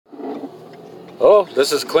Oh,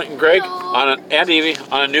 this is Clint and Greg and Evie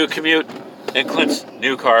on a new commute in Clint's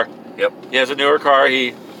new car. Yep. He has a newer car.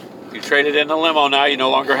 You traded in a limo now. You no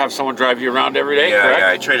longer have someone drive you around every day, correct? Yeah,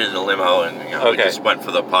 I traded in a limo and we just went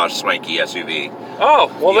for the posh, swanky SUV. Oh,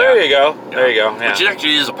 well, there you go. Yeah. There you go. Yeah. Which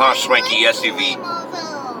actually is a posh, swanky SUV.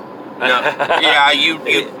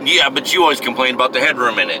 No, but you always complain about the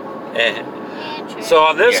headroom in it. So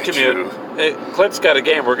on this commute, Clint's got a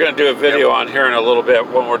game. We're going to do a video on here in a little bit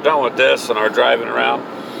when we're done with this and are driving around.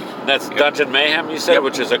 And that's Dungeon Mayhem, you said,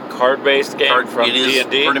 which is a card-based game from D&D?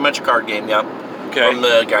 It is pretty much a card game, yeah. Okay. From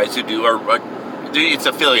the guys who do, it's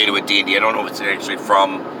affiliated with D&D. I don't know if it's actually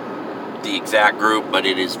from the exact group, but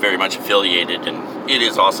it is very much affiliated, and it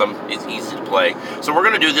is awesome. It's easy to play. So we're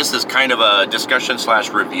going to do this as kind of a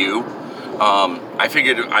discussion/review. I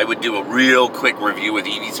figured I would do a real quick review with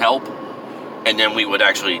Evie's help, and then we would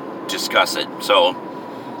actually discuss it. So,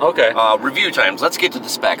 review times. Let's get to the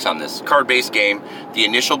specs on this card-based game. The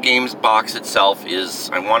initial games box itself is,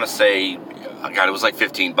 I want to say, God, it was like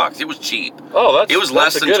 $15. It was cheap. Oh, it was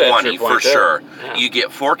less than 20 for sure. Yeah. You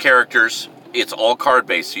get 4 characters. It's all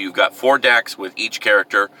card-based, so you've got 4 decks with each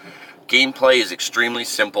character. Gameplay is extremely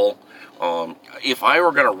simple. If I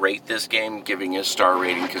were going to rate this game, giving it a star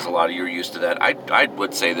rating, because a lot of you are used to that, I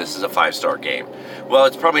would say this is a 5-star game. Well,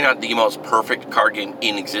 it's probably not the most perfect card game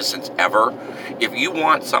in existence ever. If you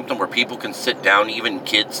want something where people can sit down, even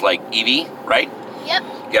kids like Evie, right? Yep.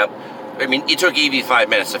 Yep. I mean, it took Evie 5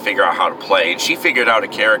 minutes to figure out how to play, and she figured out a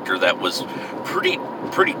character that was pretty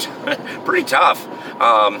tough,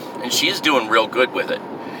 and she's doing real good with it.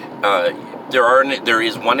 There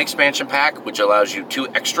is one expansion pack which allows you 2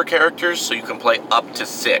 extra characters, so you can play up to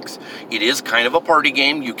 6. It is kind of a party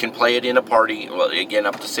game. You can play it in a party. Well, again,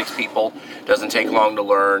 up to 6 people. Doesn't take long to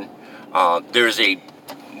learn. There's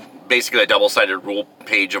basically a double-sided rule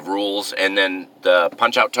page of rules, and then the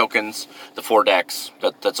punch-out tokens, the 4 decks.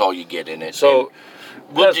 That's all you get in it. So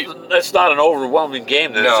that's not an overwhelming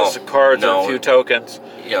game. Then. No, it's just cards and a few tokens.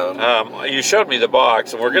 Yeah. You showed me the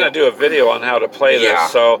box, and we're going to do a video on how to play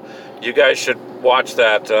this. So you guys should watch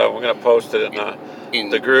that. We're going to post it in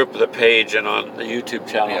the group, the page, and on the YouTube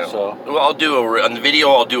channel. Yeah. So well, on the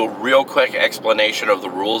video, I'll do a real quick explanation of the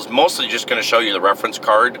rules. Mostly just going to show you the reference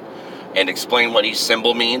card and explain what each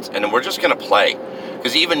symbol means, and then we're just going to play.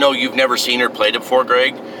 Because even though you've never seen or played it before,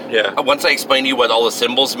 Greg, once I explain to you what all the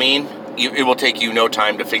symbols mean, it will take you no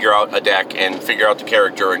time to figure out a deck and figure out the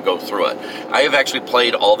character and go through it. I have actually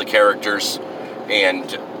played all the characters, and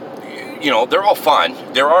they're all fun.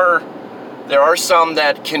 There are some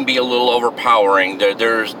that can be a little overpowering.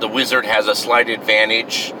 The wizard has a slight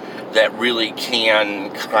advantage that really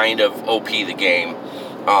can kind of OP the game,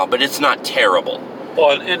 but it's not terrible.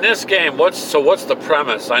 Well, in this game, what's the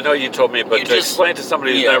premise? I know you told me, but to explain to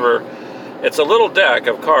somebody who's never, it's a little deck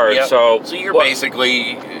of cards. Yep. So you're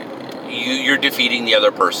basically you're defeating the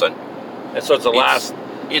other person. And so it's last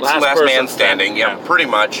man standing. Yeah, pretty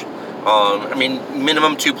much. I mean,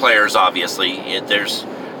 minimum 2 players. Obviously,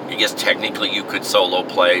 I guess technically you could solo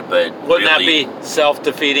play, but wouldn't that be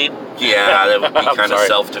self-defeating? Yeah, that would be kind of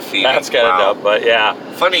self-defeating. That's kind of dumb, but yeah.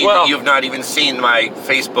 Funny that you've not even seen my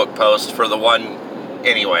Facebook post for the one.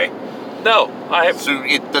 Anyway, no, I have. So well,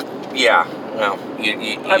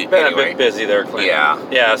 I've been a bit busy there, Clint.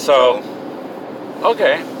 Yeah. So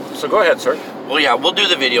okay. So go ahead, sir. Well, yeah, we'll do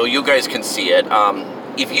the video. You guys can see it.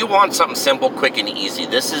 If you want something simple, quick, and easy,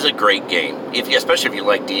 this is a great game. Especially if you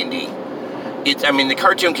like D&D. The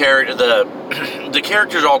cartoon character, the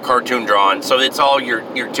characters are all cartoon drawn, so it's all your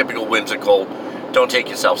typical whimsical. Don't take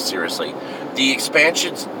yourself seriously. The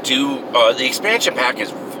expansions the expansion pack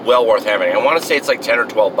is well worth having. I want to say it's like $10 or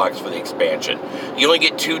 $12 for the expansion. You only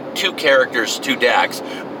get two characters, 2 decks,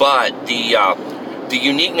 but the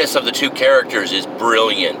uniqueness of the 2 characters is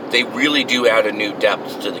brilliant. They really do add a new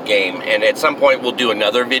depth to the game, and at some point we'll do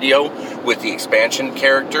another video with the expansion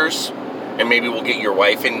characters, and maybe we'll get your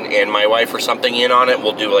wife and my wife or something in on it.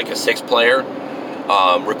 We'll do like a 6-player,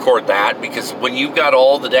 record that, because when you've got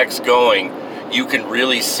all the decks going, you can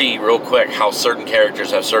really see real quick how certain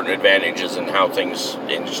characters have certain advantages and how things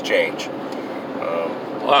change.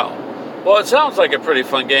 Wow. Well, it sounds like a pretty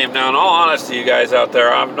fun game. Now, in all honesty, you guys out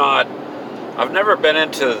there, I've never been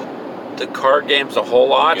into the card games a whole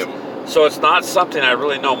lot, so it's not something I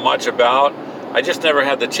really know much about. I just never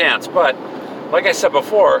had the chance. But like I said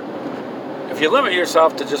before, if you limit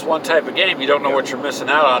yourself to just one type of game, you don't know what you're missing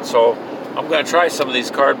out on. So I'm going to try some of these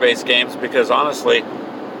card-based games because honestly,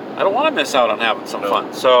 I don't want to miss out on having some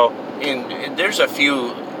fun. So, and there's a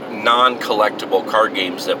few non-collectible card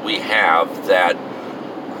games that we have that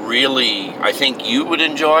really I think you would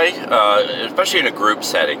enjoy, especially in a group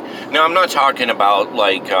setting. Now, I'm not talking about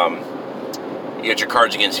like You got your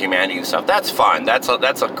Cards Against Humanity and stuff. That's fun. That's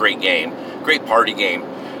a great game. Great party game.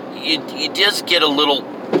 You just get a little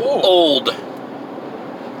old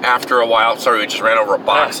after a while. Sorry, we just ran over a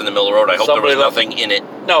box in the middle of the road. I hope there was nothing in it.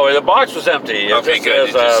 No, the box was empty. Okay, good.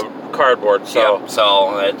 It was cardboard. So. Yeah,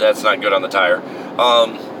 so that's not good on the tire.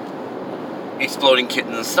 Exploding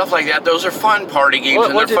Kittens and stuff like that. Those are fun party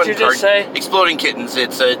games. What did you just say? Exploding Kittens.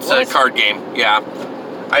 It's a card game. Yeah,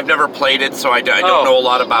 I've never played it, so I don't know a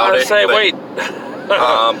lot about it. Wait.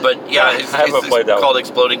 But yeah, it's called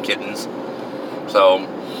Exploding Kittens. So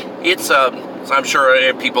it's I'm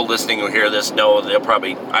sure people listening who hear this know they'll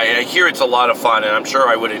probably. I hear it's a lot of fun, and I'm sure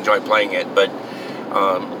I would enjoy playing it. But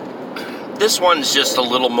this one's just a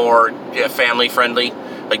little more family friendly.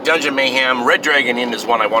 Like Dungeon Mayhem, Red Dragon Inn is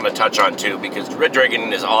one I want to touch on too, because Red Dragon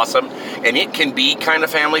Inn is awesome, and it can be kind of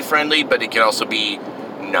family friendly, but it can also be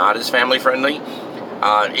not as family friendly.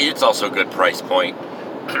 It's also a good price point.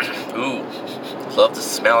 Ooh, love the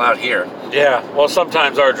smell out here. Yeah, well,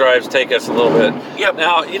 sometimes our drives take us a little bit. Yep.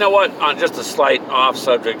 Now, you know what? On just a slight off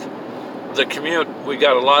subject, the commute, we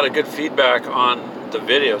got a lot of good feedback on the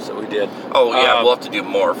videos that we did. Oh yeah, we'll have to do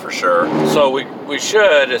more for sure. So we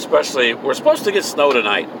should, especially, we're supposed to get snow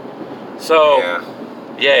tonight. So,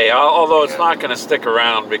 yay. Although it's not going to stick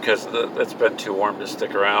around because it's been too warm to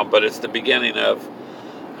stick around, but it's the beginning of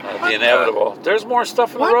the inevitable. There's more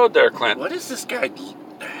stuff on the road there, Clint. What is this guy?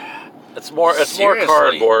 It's more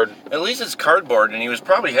cardboard. At least it's cardboard, and he was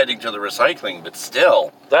probably heading to the recycling, but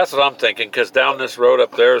still. That's what I'm thinking, because down this road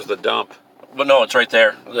up there is the dump. Well, no, it's right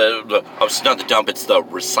there. It's not the dump, it's the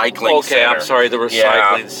recycling center. Okay, I'm sorry, the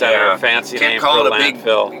recycling center. Yeah. Fancy name for a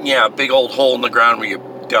landfill. Big old hole in the ground where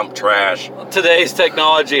you dump trash. Today's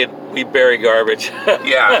technology, and we bury garbage.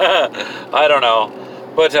 Yeah. I don't know.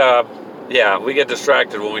 But, we get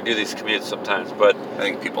distracted when we do these commutes sometimes. But I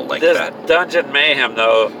think people like that. This Dungeon Mayhem,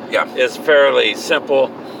 though, is fairly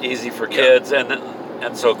simple, easy for kids.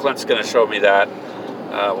 And so Clint's going to show me that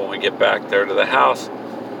when we get back there to the house.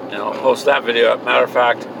 And I'll post that video up. Matter of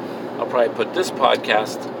fact, I'll probably put this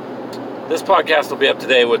podcast. This podcast will be up to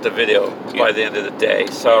date with the video by the end of the day.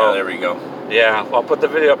 So there we go. Yeah, I'll put the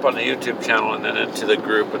video up on the YouTube channel and then into the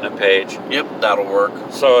group and the page. Yep, that'll work.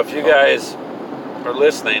 So if you guys are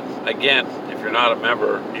listening, again, if you're not a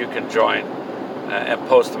member, you can join and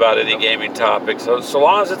post about any gaming topic. So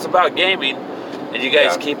long as it's about gaming, and you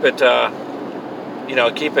guys keep it,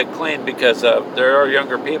 keep it clean, because there are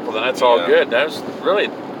younger people, then that's all good. There's really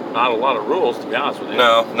not a lot of rules, to be honest with you.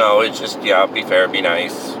 No, it's just be fair, be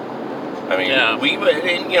nice. I mean,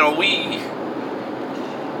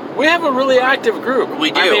 we have a really active group.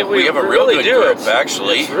 We do. I mean, we have a real good group,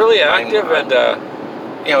 actually. It's really active,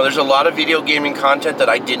 there's a lot of video gaming content that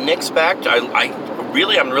I didn't expect. I'm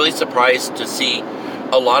really surprised to see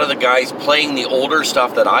a lot of the guys playing the older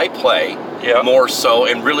stuff that I play more so,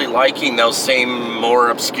 and really liking those same more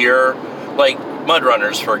obscure, like Mud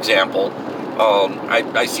Runners, for example.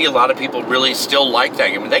 I see a lot of people really still like that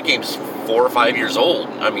game. I mean, that game's 4 or 5 years old.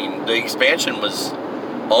 I mean, the expansion was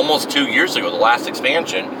almost 2 years ago, the last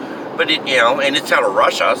expansion. But and it's out of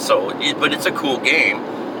Russia, but it's a cool game.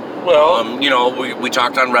 Well, we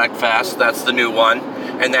talked on Wreckfest. That's the new one,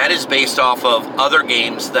 and that is based off of other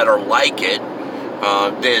games that are like it.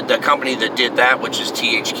 The company that did that, which is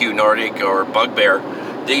THQ Nordic or Bugbear,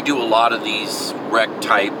 they do a lot of these wreck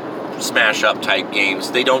type, smash up type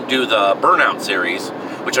games. They don't do the Burnout series,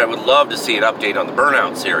 which I would love to see an update on the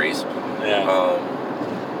Burnout series. Yeah.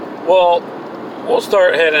 We'll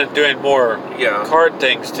start heading and doing more card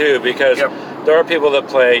things too, because there are people that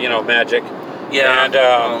play, Magic. Yeah.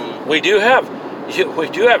 And we do have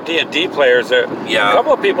D&D players there. Yeah. A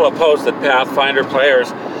couple of people have posted Pathfinder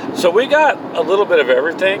players. So we got a little bit of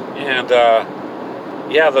everything, and the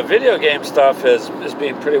video game stuff is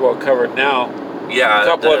being pretty well covered now. Yeah. A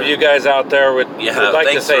couple of you guys out there would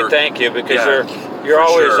like to say thank you, because you're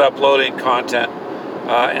always uploading content,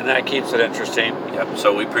 and that keeps it interesting. Yep.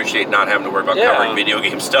 So we appreciate not having to worry about covering video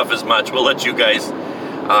game stuff as much. We'll let you guys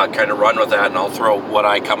kind of run with that, and I'll throw what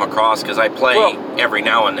I come across, because I play every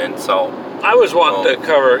now and then. So I was wanting to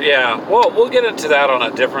cover, well, we'll get into that on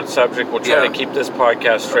a different subject. We'll try to keep this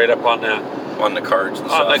podcast straight up on the cards and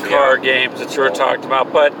stuff. On the card games that you were talking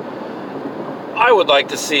about. But I would like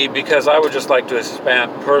to see, because I would just like to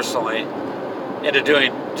expand personally into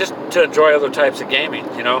doing, just to enjoy other types of gaming,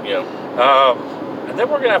 and then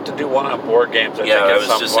we're going to have to do one on board games, I think, at some point.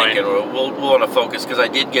 I was just thinking, we'll want to focus, because I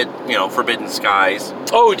did get, Forbidden Skies.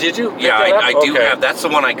 Oh, did you? Yeah, I do have. That's the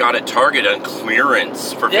one I got at Target on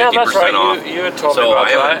clearance for 50% that's right. off. You had told me about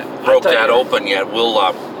that. So I haven't broke that open yet.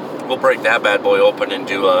 We'll break that bad boy open and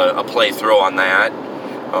do a playthrough on that.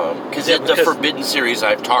 Because the Forbidden series,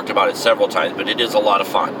 I've talked about it several times, but it is a lot of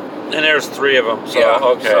fun. And there's 3 of them. So, yeah,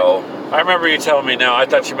 okay. So, I remember you telling me now. I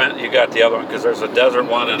thought you meant you got the other one because there's a desert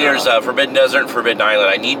one. And there's Forbidden Desert and Forbidden Island.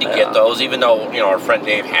 I need to get those, even though our friend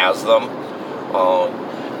Dave has them.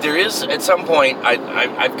 There is, at some point,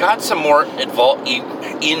 I've got some more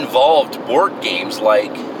involved board games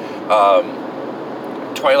like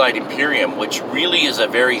Twilight Imperium, which really is a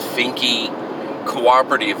very thinky,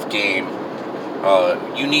 cooperative game.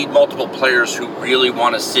 You need multiple players who really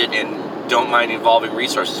want to sit and don't mind involving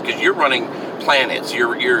resources, because you're running planets.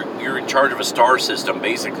 You're in charge of a star system,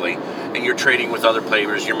 basically, and you're trading with other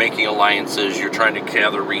players. You're making alliances. You're trying to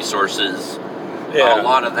gather resources. Yeah. A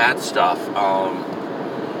lot of that stuff.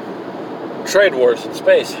 Trade wars in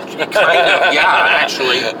space. Kind of, yeah,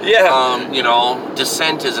 actually. Yeah.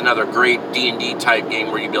 Descent is another great D&D type game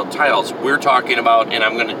where you build tiles. We're talking about, and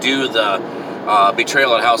I'm going to do the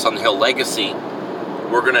Betrayal at House on the Hill Legacy.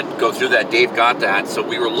 We're going to go through that. Dave got that, so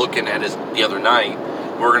we were looking at it the other night.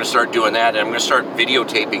 We're going to start doing that, and I'm going to start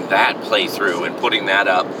videotaping that playthrough and putting that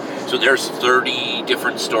up. So there's 30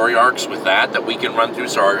 different story arcs with that we can run through.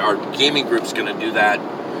 So our gaming group's going to do that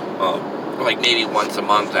like maybe once a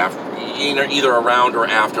month, after either around or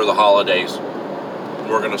after the holidays.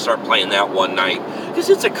 We're going to start playing that one night, because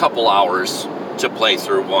it's a couple hours to play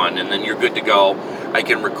through one, and then you're good to go. I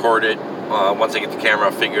can record it once I get the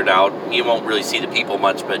camera figured out. You won't really see the people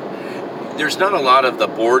much, but there's not a lot of the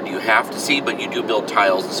board you have to see, but you do build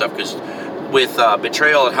tiles and stuff, because with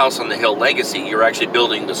Betrayal at House on the Hill Legacy, you're actually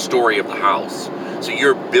building the story of the house. So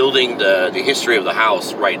you're building the history of the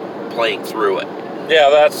house, right, playing through it.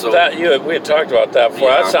 Yeah, we had talked about that before.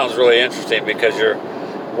 Yeah. That sounds really interesting, because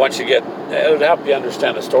once you get, it would help you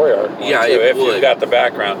understand the story arc. Yeah, too, if would. you've got the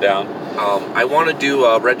background down. I want to do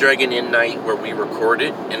a Red Dragon Inn night where we record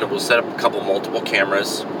it, and we'll set up a couple multiple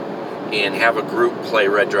cameras and have a group play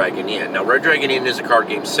Red Dragon Inn. Now, Red Dragon Inn is a card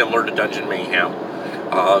game similar to Dungeon Mayhem.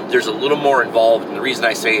 There's a little more involved, and the reason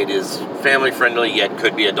I say it is family-friendly, yet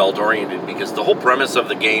could be adult-oriented, because the whole premise of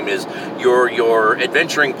the game is your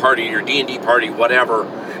adventuring party, your D&D party, whatever,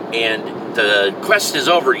 and the quest is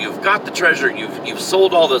over. You've got the treasure, you've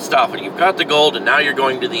sold all the stuff, and you've got the gold, and now you're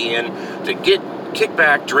going to the inn to kick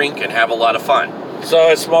back, drink, and have a lot of fun. So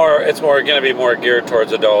it's more going to be more geared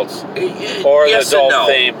towards adults, or yes the adult and no.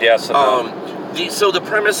 themed. Yes and no. So the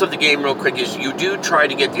premise of the game, real quick, is you do try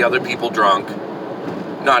to get the other people drunk.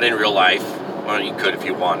 Not in real life. Well, you could if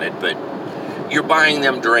you wanted, but you're buying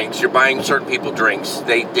them drinks. You're buying certain people drinks.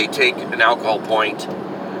 They take an alcohol point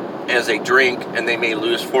as they drink, and they may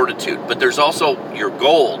lose fortitude. But there's also your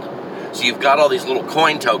gold. So you've got all these little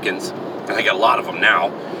coin tokens, and I got a lot of them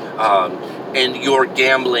now. And you're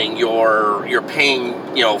gambling. You're paying,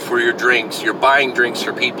 for your drinks. You're buying drinks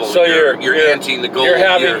for people. So you're emptying the gold. You're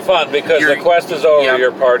having fun because the quest is over. Yep,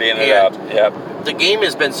 you're partying it out. Yep. The game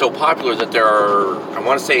has been so popular that there are, I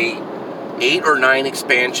want to say, 8 or 9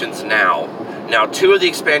 expansions now. Now, 2 of the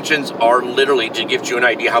expansions are literally, to give you an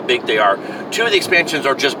idea how big they are, 2 of the expansions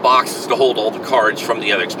are just boxes to hold all the cards from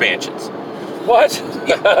the other expansions. What?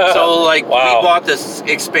 Yeah. So, wow. We bought this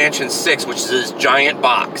expansion 6, which is this giant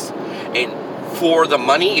box. And for the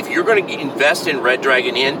money, if you're going to invest in Red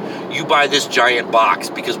Dragon Inn, you buy this giant box,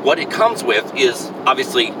 because what it comes with is,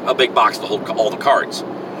 obviously, a big box to hold all the cards.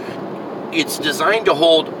 It's designed to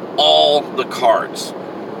hold all the cards.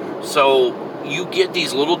 So you get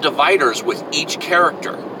these little dividers with each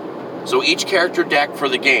character. So each character deck for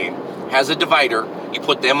the game has a divider. You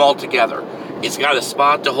put them all together. It's got a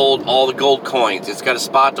spot to hold all the gold coins. It's got a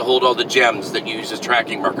spot to hold all the gems that you use as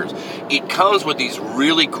tracking markers. It comes with these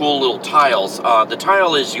really cool little tiles. The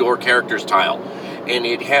tile is your character's tile. And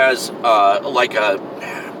it has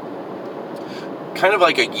kind of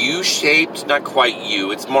like a U-shaped, not quite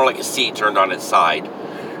U, it's more like a C turned on its side.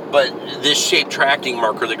 But this shaped tracking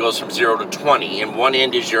marker that goes from 0 to 20, and one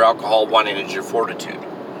end is your alcohol, one end is your fortitude.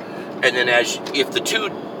 And then if the 2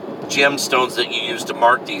 gemstones that you use to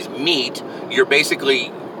mark these meet,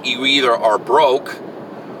 you either are broke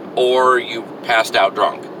or you passed out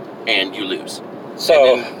drunk and you lose.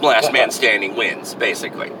 So and then last man standing wins,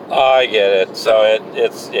 basically. I get it. So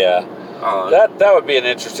it's yeah. That would be an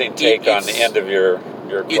interesting take on the end of your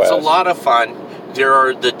quest. It's a lot of fun.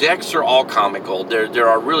 The decks are all comical. There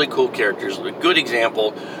are really cool characters. A good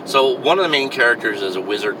example. So one of the main characters is a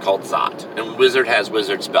wizard called Zot, and wizard has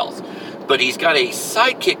wizard spells. But he's got a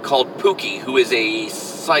sidekick called Pookie, who is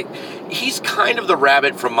he's kind of the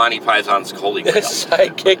rabbit from Monty Python's Holy Grail. His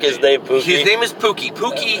sidekick is named Pookie? His name is Pookie.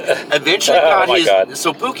 Pookie eventually got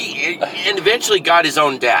eventually got his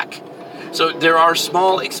own deck. So there are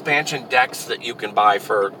small expansion decks that you can buy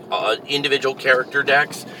for individual character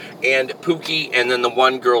decks, and Pookie and then the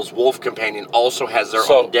one girl's wolf companion also has their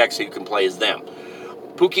own deck, so you can play as them.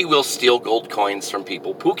 Pookie will steal gold coins from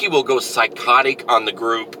people. Pookie will go psychotic on the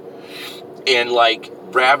group and like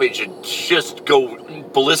ravage and just go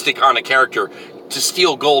ballistic on a character to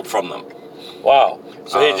steal gold from them. Wow.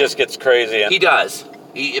 So he just gets crazy. And he does.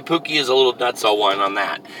 Pookie is a little nutso one on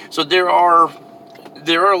that. So there are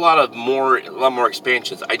a lot more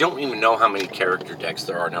expansions. I don't even know how many character decks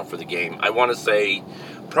there are now for the game. I want to say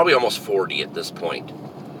probably almost 40 at this point.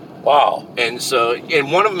 Wow. And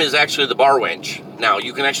one of them is actually the bar wench. Now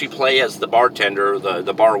you can actually play as the bartender,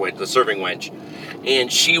 the bar wench, the serving wench,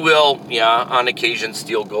 and she will, on occasion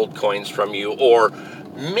steal gold coins from you or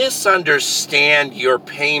misunderstand your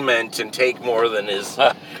payment and take more than is.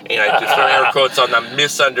 I just throw air quotes on the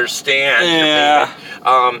misunderstand. Yeah.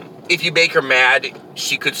 Your payment. If you make her mad,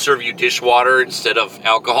 she could serve you dishwater instead of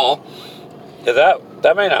alcohol. Yeah,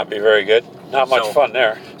 that may not be very good. Not much fun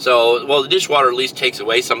there. So, well, the dishwater at least takes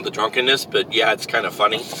away some of the drunkenness, but yeah, it's kind of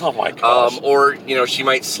funny. Oh my gosh. Or, she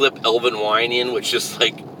might slip elven wine in, which is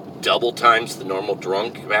like double times the normal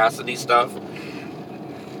drunk capacity stuff.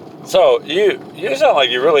 So, you sound like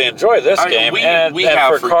you really enjoy this game. We and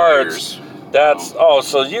have for years. cards. That's,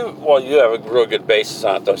 so you have a real good basis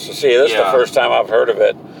on it, though. So, see, this is the first time I've heard of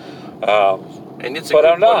it. And it's a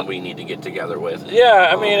good one we need to get together with. Yeah,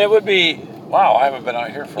 I mean, it would be, wow, I haven't been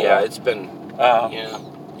out here for a while. Yeah, it's been,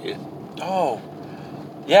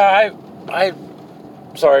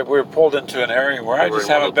 sorry, we were pulled into an area where I just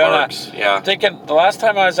haven't been at. Yeah. I'm thinking the last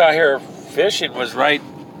time I was out here fishing was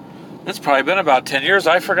it's probably been about 10 years.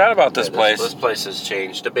 I forgot about this place. This place has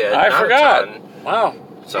changed a bit. I forgot. Wow.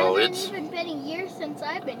 So it hasn't even been a year since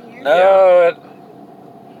I've been here. No,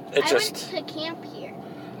 I went to camp here.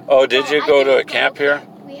 Oh, did you go to a camp here?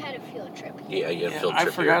 We had a field trip. Yeah, you had a field trip.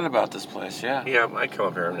 I forgot about this place, yeah. Yeah, I come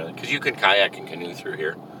up here because you can kayak and canoe through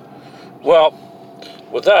here. Well,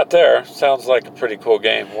 with that there, sounds like a pretty cool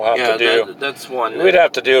game. We'll have to do. That's one.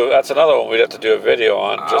 That's another one we'd have to do a video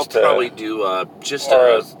on. I'll probably do a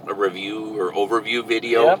review or overview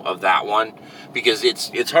video of that one because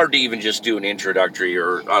it's hard to even just do an introductory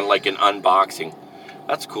or on like an unboxing.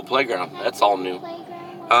 That's a cool playground. That's all new.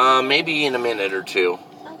 Maybe in a minute or two.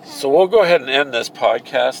 So we'll go ahead and end this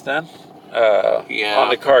podcast then. On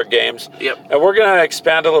the card games. Yep. And we're going to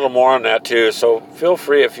expand a little more on that too. So feel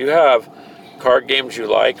free if you have card games you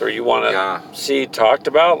like or you want to see talked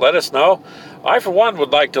about, let us know. I, for one,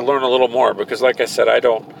 would like to learn a little more because, like I said, I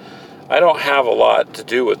don't have a lot to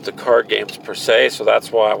do with the card games per se, so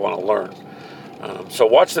that's why I want to learn. So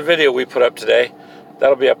watch the video we put up today.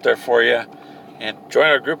 That'll be up there for you. And join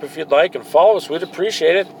our group if you'd like and follow us. We'd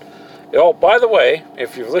appreciate it. Oh, by the way,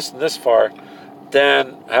 if you've listened this far,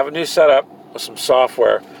 then I have a new setup with some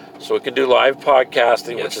software so we can do live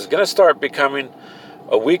podcasting, which is going to start becoming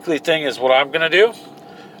a weekly thing is what I'm going to do.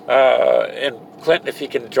 And Clint, if you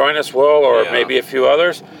can join us, will, or maybe a few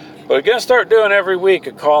others. But we're going to start doing every week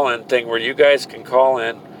a call-in thing where you guys can call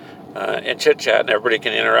in and chit-chat and everybody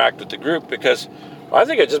can interact with the group because I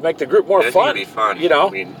think it just make the group more fun. It'd be fun. I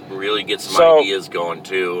mean, really get some ideas going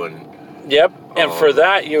too. And yep. And for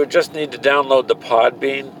that, you would just need to download the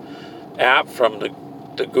Podbean app from the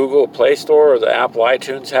Google Play Store or the Apple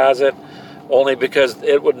iTunes has it. Only because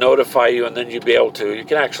it would notify you, and then you'd be able to. You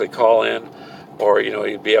can actually call in, or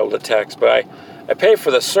you'd be able to text. But I pay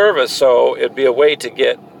for the service, so it'd be a way to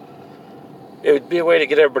get. It would be a way to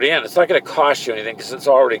get everybody in. It's not going to cost you anything because it's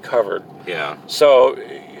already covered. Yeah. So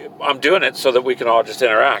I'm doing it so that we can all just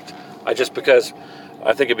interact. Because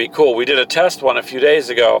I think it'd be cool. We did a test one a few days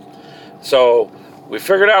ago, so we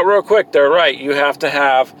figured out real quick. They're right. You have to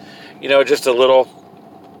have, just a little.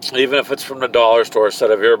 Even if it's from the dollar store, a set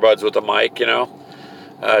of earbuds with a mic,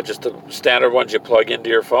 just the standard ones you plug into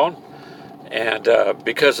your phone. And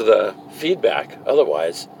because of the feedback,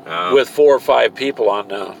 otherwise, with 4 or 5 people on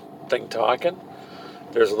the thing talking,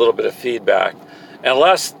 there's a little bit of feedback.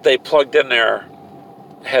 Unless they plugged in their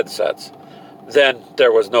headsets, then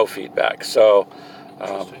there was no feedback. So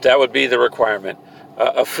that would be the requirement.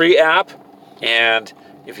 A free app, and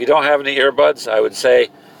if you don't have any earbuds, I would say,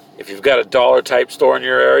 if you've got a dollar type store in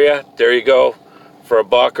your area, there you go. For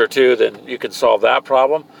 $1 or $2, then you can solve that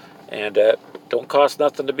problem. And don't cost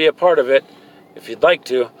nothing to be a part of it. If you'd like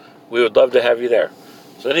to, we would love to have you there.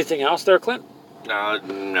 So anything else there, Clint?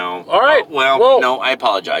 No. All right. No, I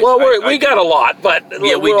apologize. Well, we got a lot, but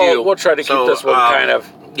we do. We'll try to keep this one kind of.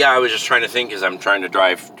 Yeah, I was just trying to think as I'm trying to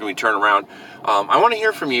drive. Do we turn around? I want to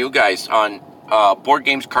hear from you guys on board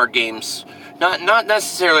games, card games. not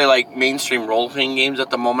necessarily like mainstream role-playing games at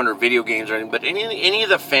the moment or video games or anything, but any of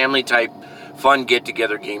the family type fun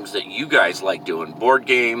get-together games that you guys like doing. Board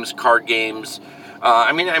games, card games.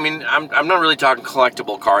 I'm not really talking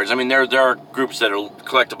collectible cards. I mean, there are groups that are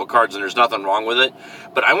collectible cards, and there's nothing wrong with it.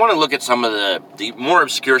 But I want to look at some of the more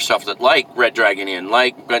obscure stuff that, like Red Dragon Inn,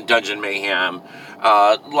 like Dungeon Mayhem,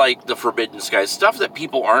 like the Forbidden Skies, stuff that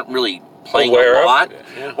people aren't really playing a lot,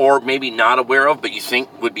 or maybe not aware of, but you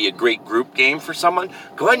think would be a great group game for someone.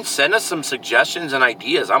 Go ahead and send us some suggestions and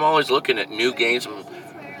ideas. I'm always looking at new games.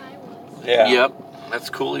 Yeah. Yep.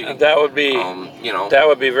 That's cool. And that would be, that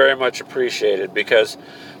would be very much appreciated because,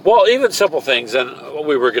 well, even simple things, and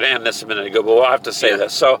we were going to end this a minute ago, but we'll have to say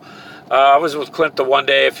this. So, I was with Clint the one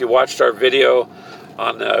day. If you watched our video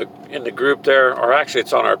on in the group there, or actually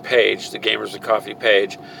it's on our page, the Gamers of Coffee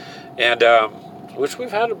page, and which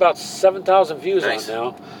we've had about 7,000 views on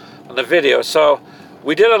now on the video. So,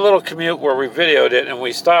 we did a little commute where we videoed it, and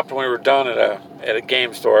we stopped when we were done at a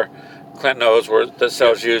game store. Clint knows where that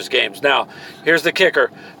sells used games. Now, here's the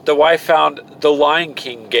kicker. The wife found the Lion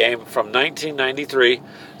King game from 1993,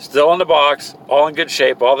 still in the box, all in good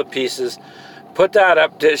shape, all the pieces. Put that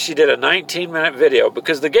up. She did a 19-minute video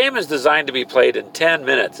because the game is designed to be played in 10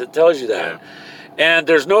 minutes. It tells you that. Yeah. And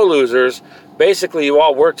there's no losers. Basically, you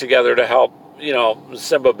all work together to help,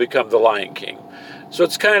 Simba become the Lion King. So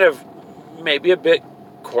it's kind of maybe a bit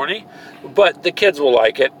corny, but the kids will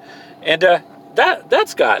like it. And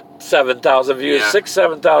that's got 7,000 views,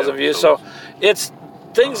 7,000 views. So it's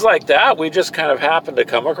things like that we just kind of happen to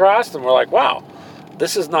come across, and we're like, wow,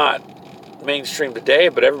 this is not mainstream today,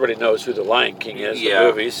 but everybody knows who the Lion King is, the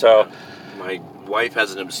movie. So my wife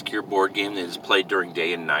has an obscure board game that is played during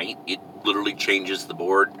day and night. It literally changes the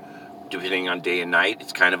board depending on day and night.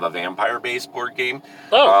 It's kind of a vampire-based board game.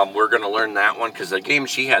 We're going to learn that one because the game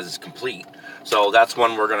she has is complete. So that's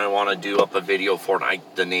one we're going to want to do up a video for.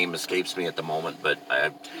 The name escapes me at the moment, but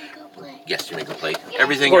yes, you may go play.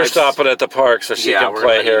 Everything. We're stopping at the park so she can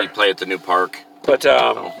play here. Yeah, we're play at the new park. But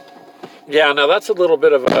yeah, now that's a little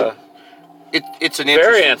bit of a it's an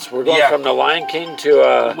variance. We're going from the Lion King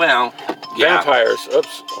to vampires.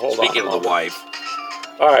 Oops, hold on. Speaking of the wife.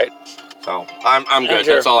 All right. So I'm good.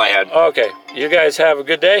 That's all I had. Okay, you guys have a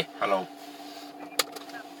good day. Hello.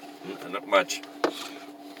 Not much.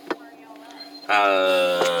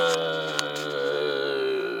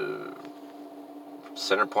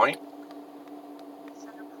 Center Point?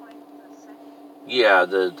 Yeah,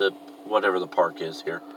 the whatever the park is here.